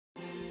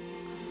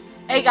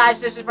Hey guys,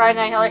 this is Bryon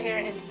here,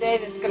 and today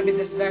this is gonna be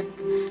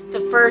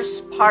the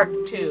first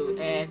part 2,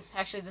 and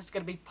actually this is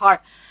gonna be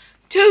part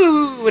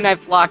 2 when I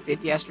vlogged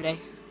it yesterday.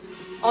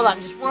 Hold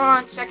on, just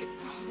 1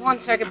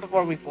 second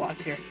before we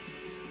vlogged here.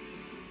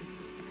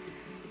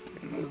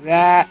 Move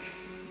that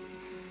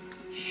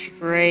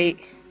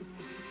straight,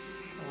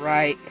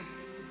 right,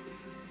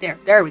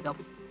 there we go.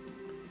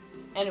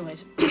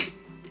 Anyways, if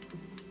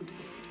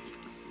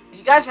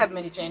you guys have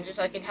many changes,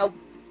 I can help.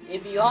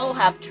 If you all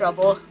have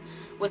trouble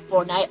with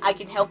Fortnite, I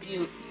can help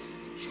you.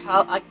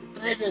 I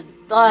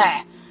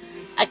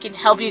can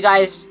help you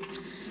guys.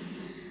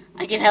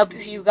 I can help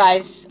you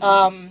guys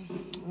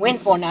win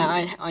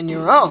Fortnite on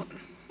your own.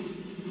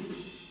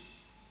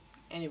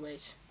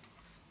 Anyways,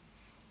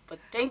 but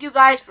thank you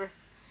guys,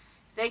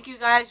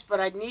 but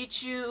I need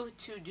you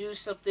to do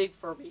something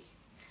for me.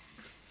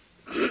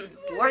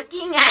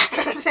 Working as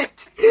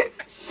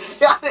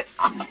shut it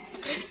up.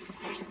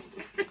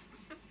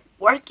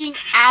 Working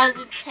as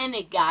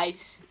intended,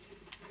 guys.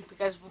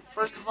 Because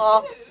first of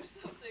all,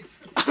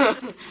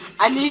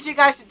 I need you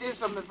guys to do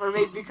something for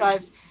me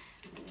because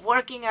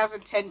working as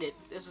intended.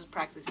 This is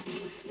practice.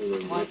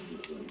 1,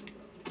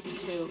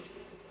 2,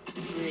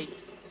 3.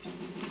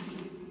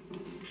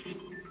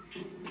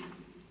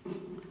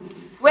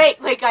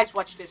 Wait, guys,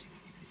 watch this.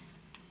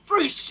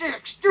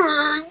 360.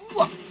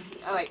 Oh,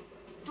 wait,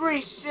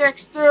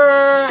 360.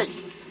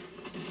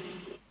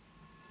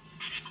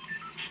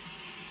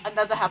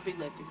 Another happy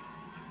landing.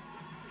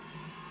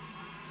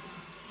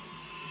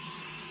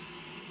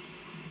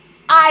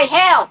 I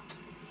helped.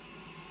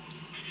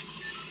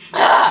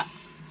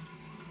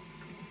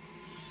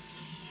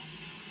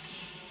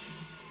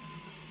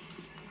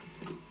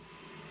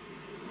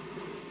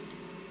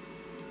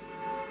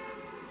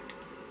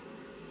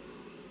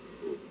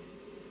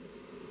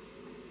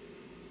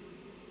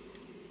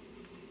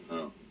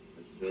 Oh,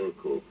 that's so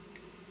cool.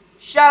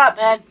 Shut up,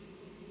 man.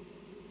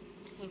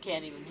 He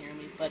can't even hear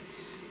me, but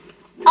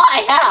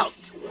I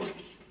helped.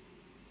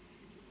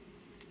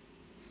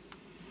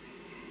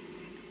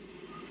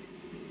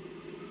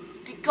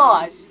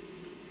 Because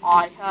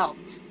I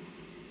helped.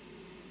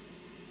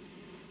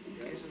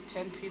 Okay, so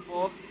 10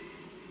 people.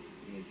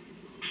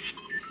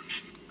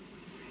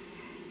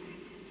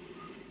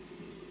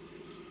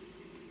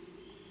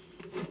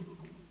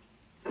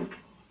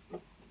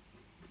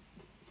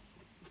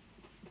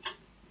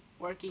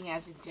 Working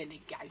as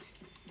intended, guys.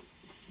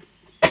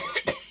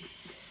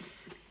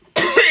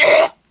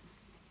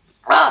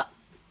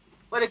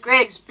 What a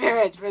great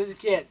experience for the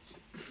kids.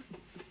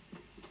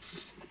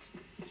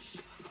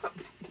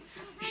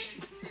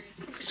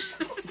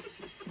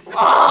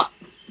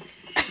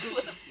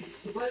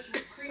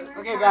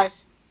 Okay,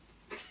 guys.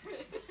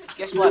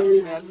 Guess what?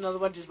 Another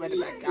one just went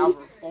back out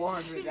for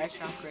 400. That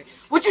sounds great.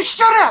 Would you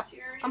shut up?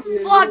 I'm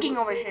vlogging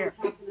over here.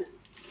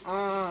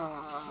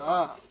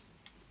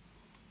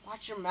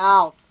 Watch your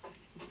mouth.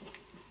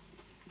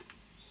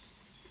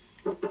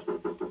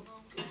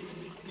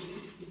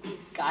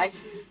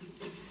 Guys.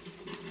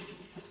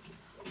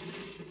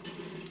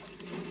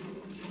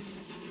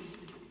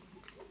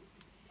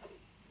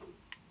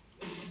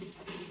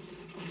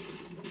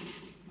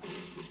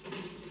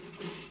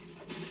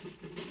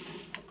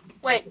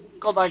 Wait,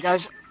 hold on,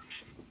 guys.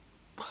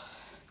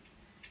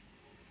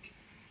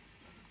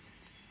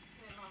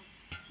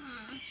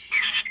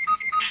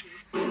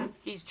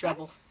 He's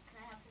trouble.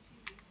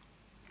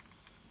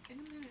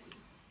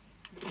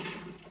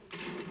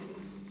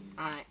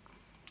 Alright.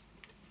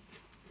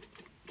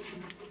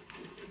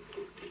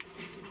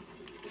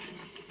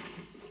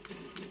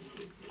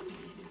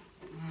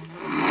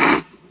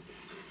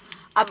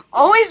 I'm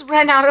always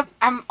ran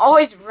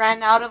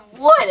out of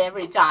wood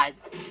every time.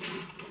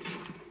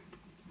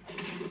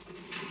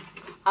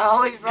 I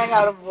always run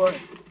out of wood.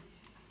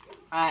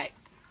 Alright.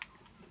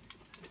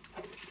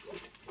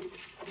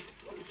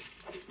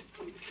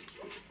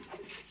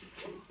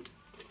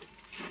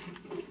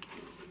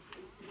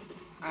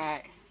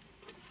 Alright.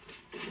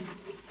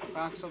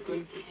 Found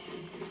something.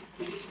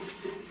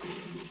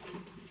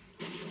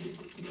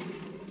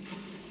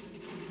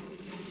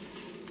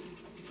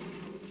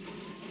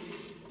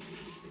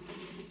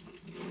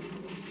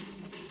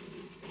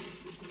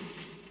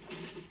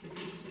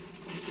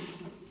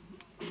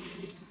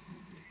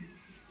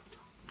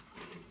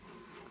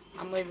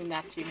 I'm leaving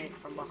that teammate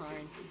from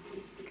behind.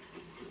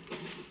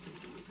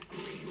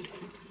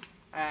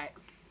 Alright.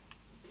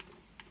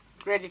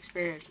 Great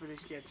experience for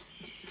these kids.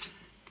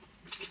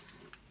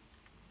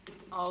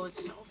 Oh,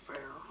 it's so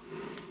fair.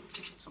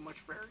 So much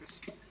fairness.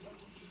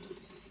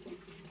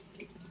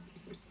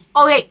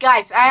 Okay,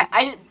 guys,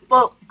 I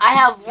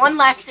have one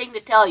last thing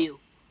to tell you.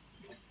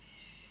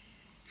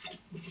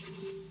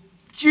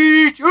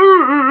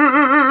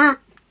 GG!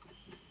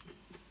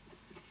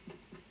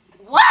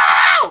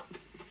 Wow!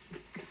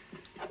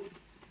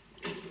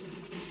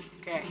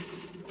 Okay.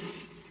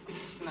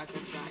 It's not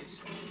good, guys.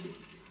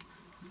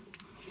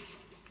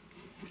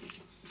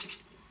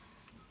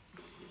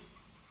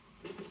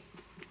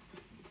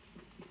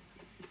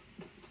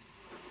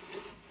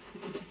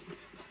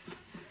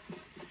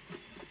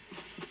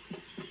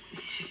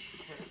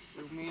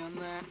 me on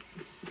that.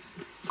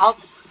 How?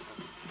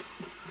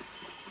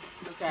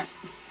 Okay.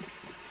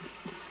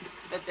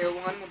 Bet they're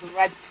one with the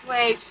right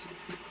place.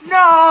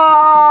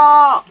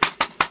 No!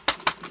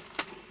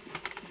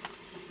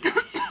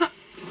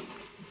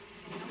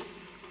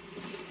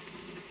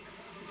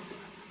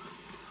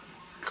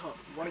 Cool.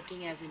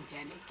 Working as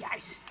intended,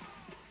 guys.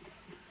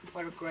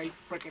 What a great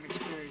freaking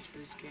experience for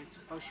these kids.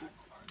 Oh shoot.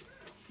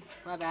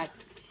 My bad.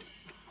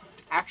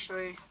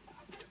 Actually,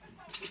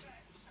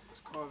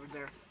 let's go over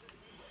there.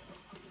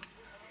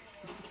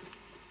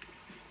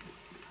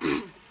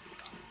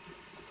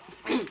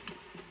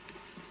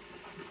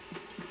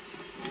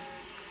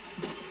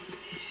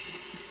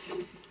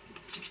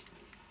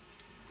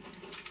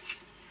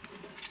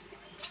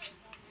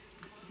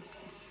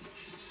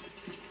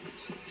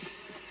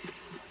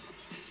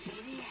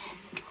 City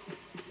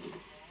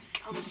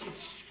comes in.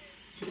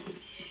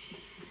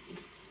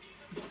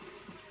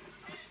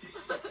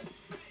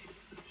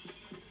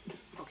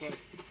 Okay.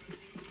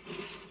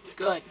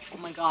 Good. Oh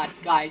my god,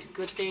 guys,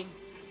 good thing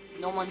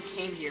no one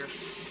came here.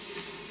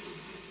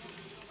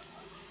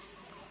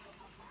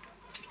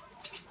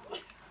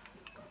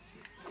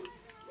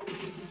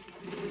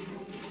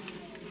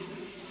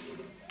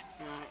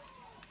 Alright.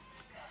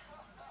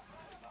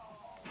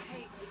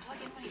 Hey, plug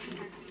in my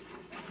heater.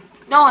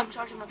 No, I'm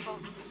charging my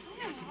phone.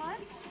 No,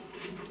 what?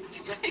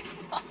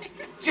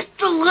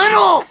 Just a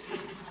little!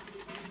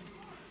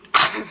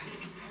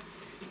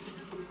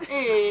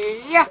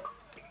 Yeah.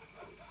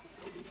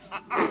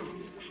 Oh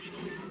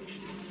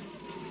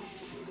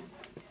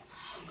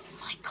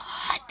my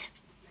god.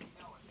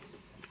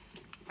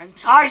 I'm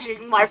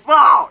charging my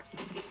phone.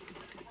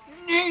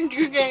 Ding,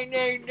 ding, ding,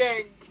 ding,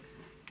 ding.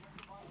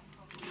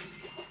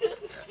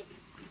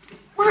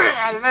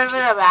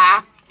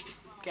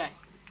 Okay.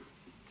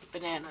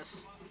 Bananas.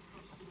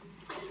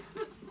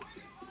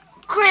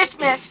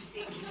 Christmas.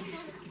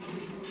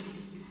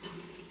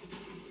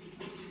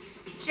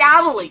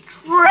 Jolly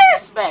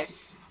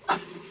Christmas.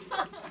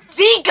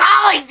 Gee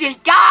golly, gee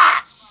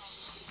gosh.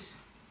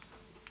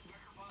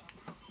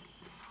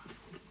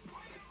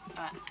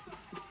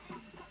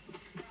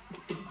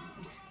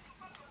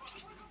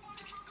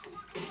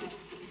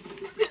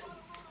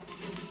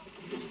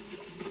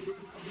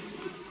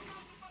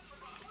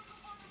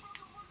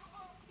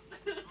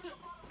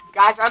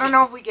 Guys, I don't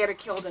know if we get a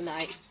kill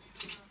tonight.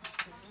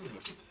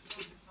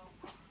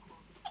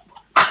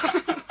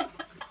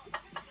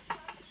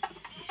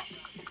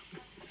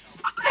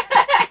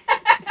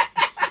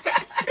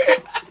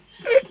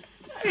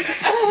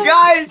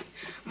 Guys,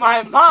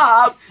 my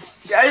mom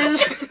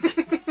just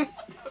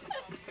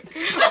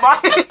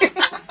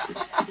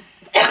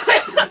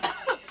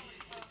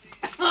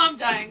I'm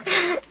dying.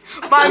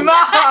 my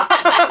mom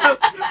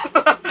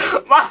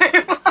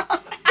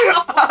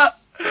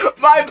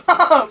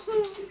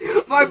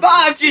my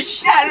mom just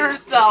shat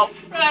herself.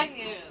 Right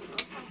here.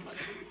 That's so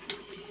funny.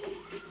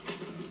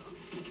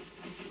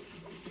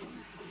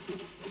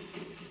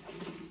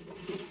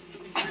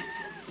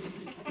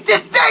 This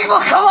thing will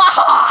come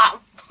off.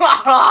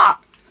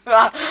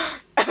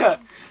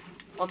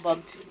 I'm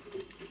bummed.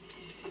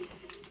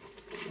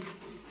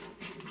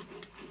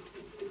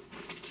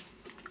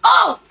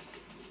 Oh!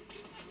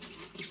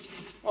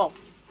 Whoa.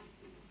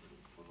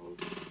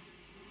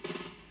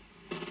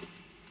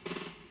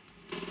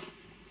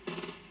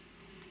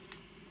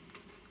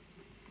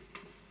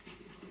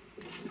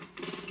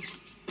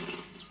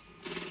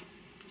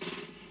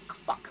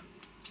 Fuck.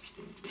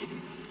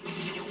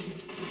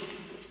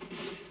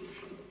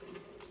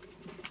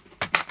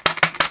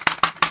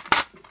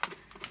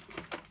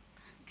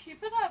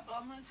 Keep it up.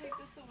 I'm gonna take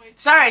this away.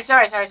 Sorry.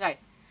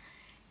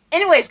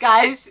 Anyways,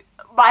 guys,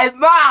 my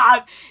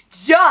mom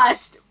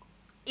just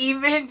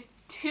even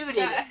tooted.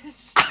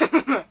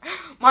 Shush.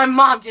 My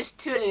mom just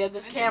tooted at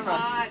this I did camera.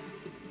 not.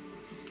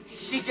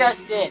 She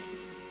just did.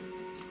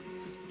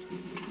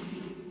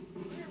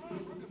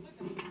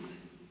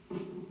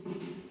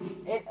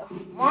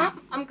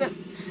 Mom, I'm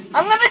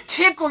gonna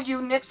tickle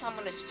you next time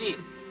I'm gonna see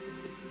you.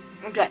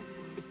 Okay.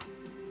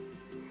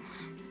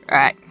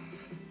 Alright.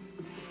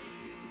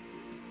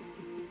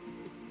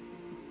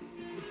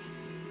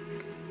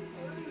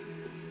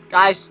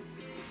 Guys,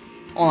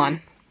 hold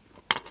on.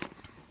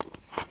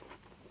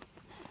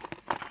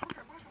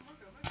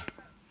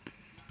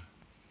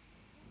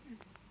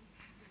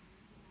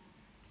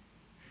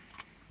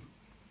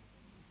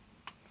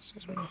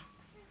 Excuse me.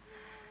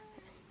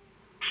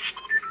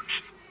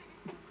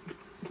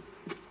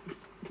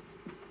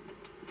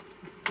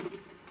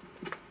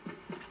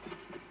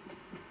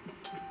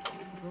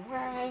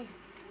 Right.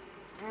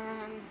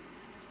 And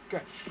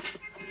good.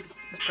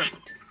 That's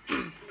perfect.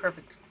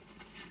 Perfect.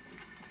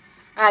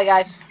 Alright,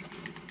 guys.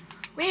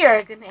 We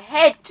are gonna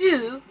head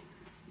to.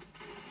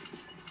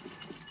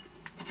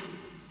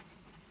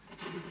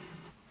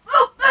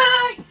 Oh,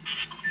 hey!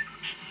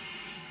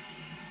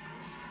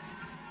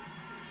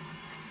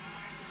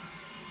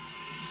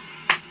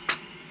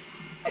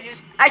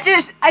 I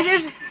just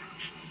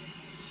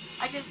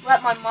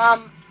let my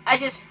mom. I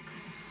just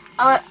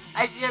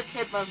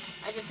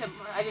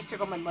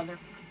tickled my mother.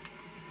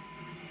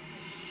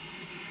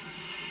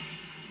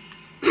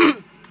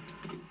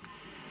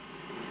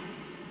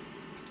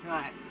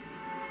 Alright.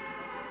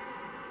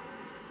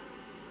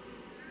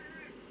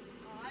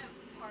 Oh, I have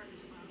part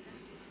tomorrow.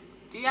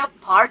 Do you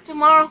have part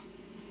tomorrow?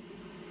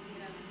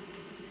 Yeah.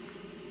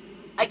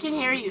 I can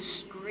hear you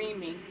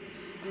screaming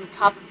on the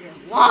top of your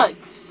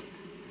lungs.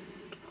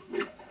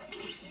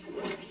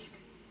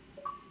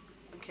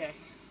 Okay.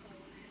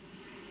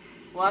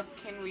 What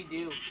can we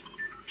do?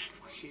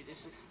 Oh, shoot,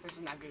 this is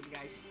not good,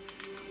 guys.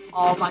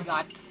 Oh my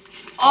god.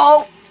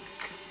 Oh!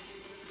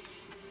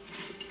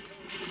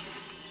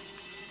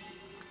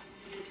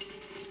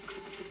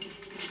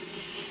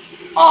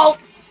 Oh!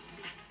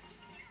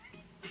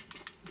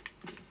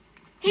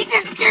 He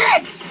just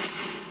danced!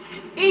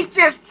 He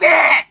just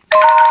danced!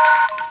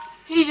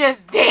 He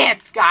just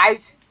danced,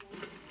 guys.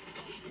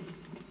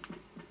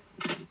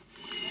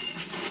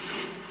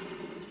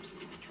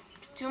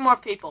 Two more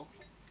people.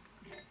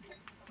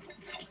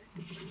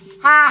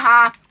 Ha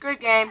ha. Good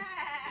game.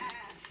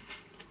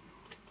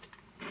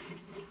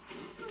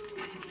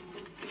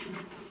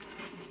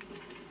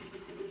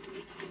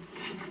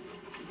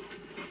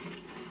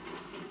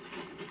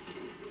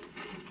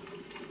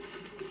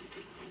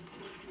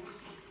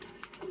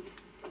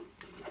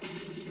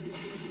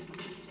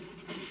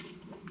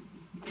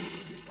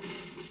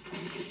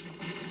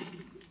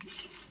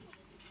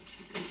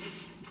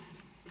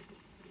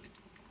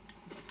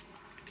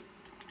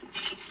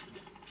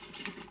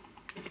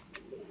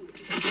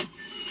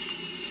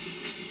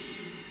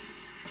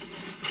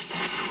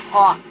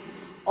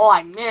 Oh,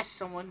 I missed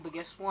someone, but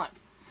guess what?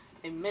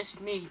 They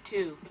missed me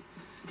too.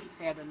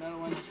 They had another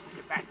one just put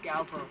it back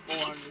out for a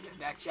 400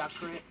 and that shot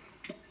crit.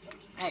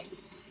 Hey,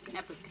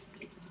 epic.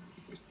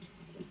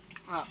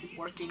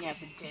 Working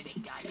as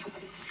intended, guys.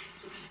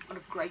 What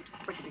a great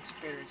freaking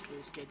experience for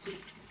these kids.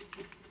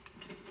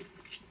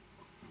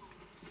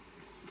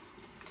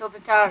 Tilt the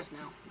towers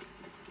now.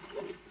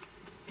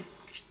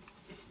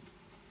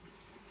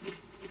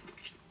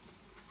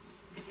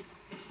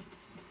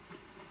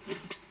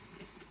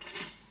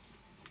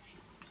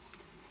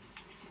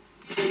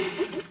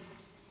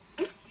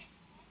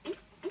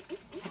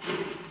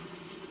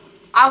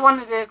 I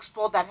wanted to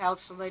explode that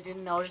house so they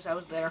didn't notice I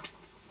was there.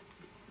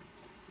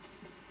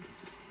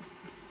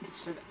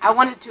 So I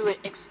wanted to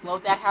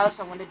explode that house.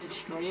 I wanted to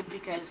destroy it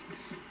because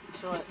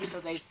so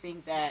they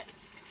think that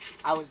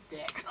I was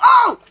dead.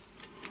 Oh!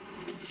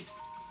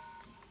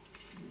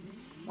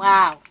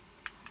 Wow.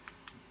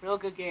 Real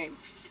good game.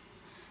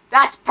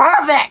 That's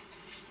perfect!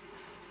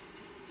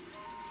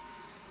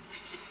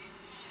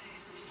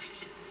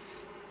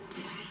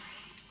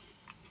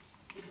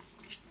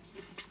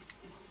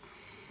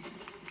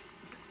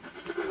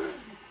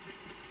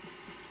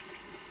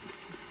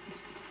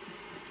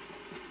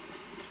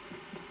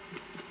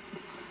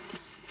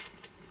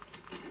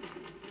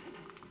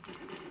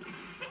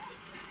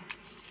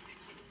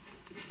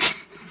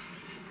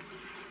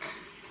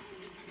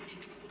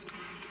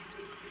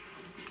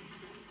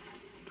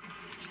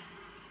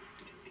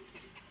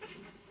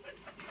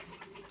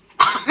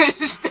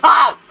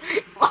 Stop!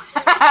 What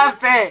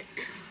happened?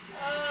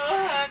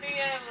 Oh, honey,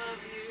 I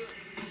love you.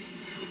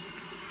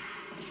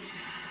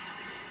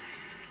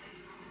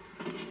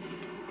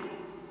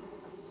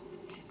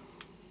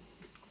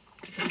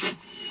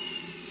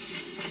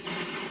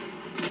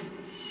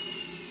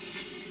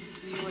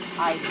 He was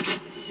hiding.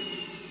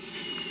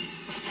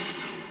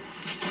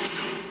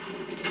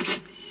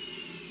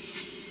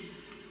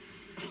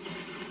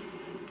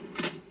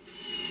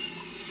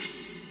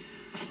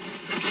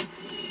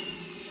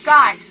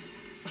 Guys,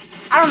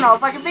 I don't know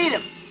if I can beat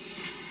him.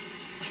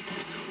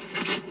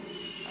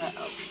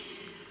 Uh-oh.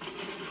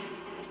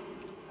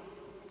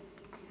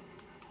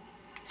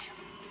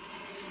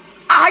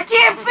 I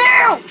can't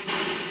feel!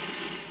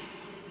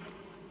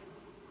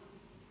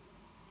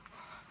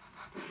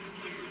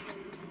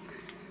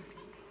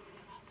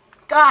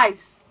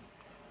 Guys!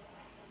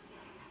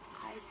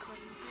 I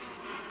couldn't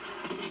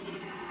feel.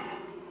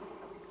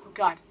 Oh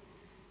god.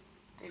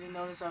 They didn't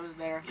notice I was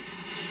there.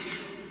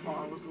 Or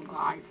I was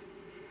alive.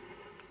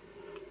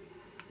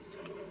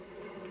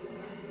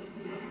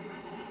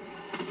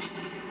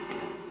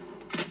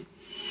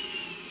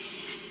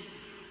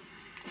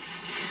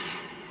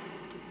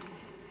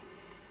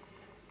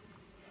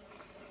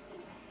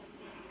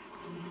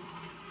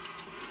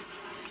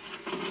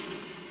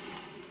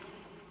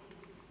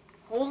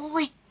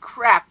 Holy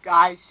crap,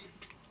 guys.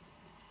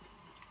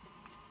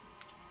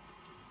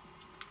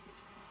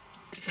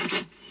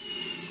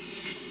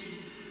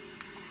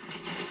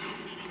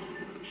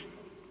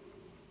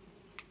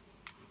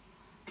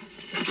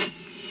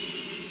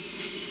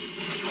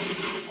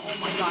 Oh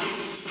my god.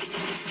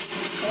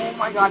 Oh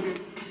my god,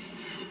 dude.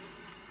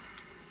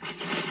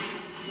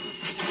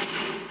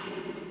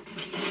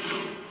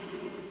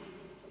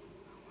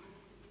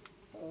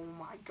 Oh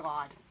my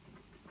god.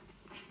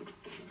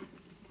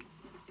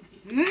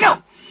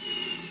 No!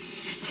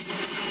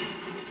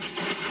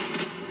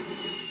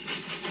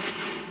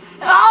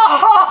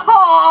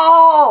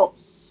 Oh!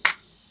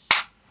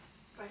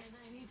 Bryon,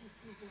 I need to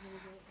sleep a little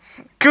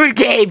bit. Good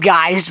game,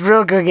 guys.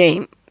 Real good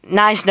game.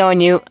 Nice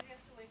knowing you. I have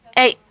to wake up.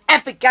 Hey,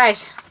 epic,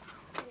 guys.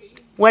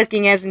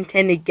 Working as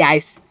intended,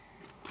 guys.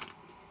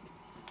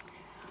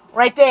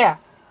 Right there.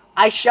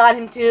 I shot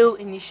him too,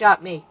 and he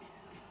shot me.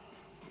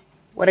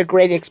 What a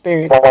great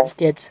experience,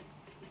 kids.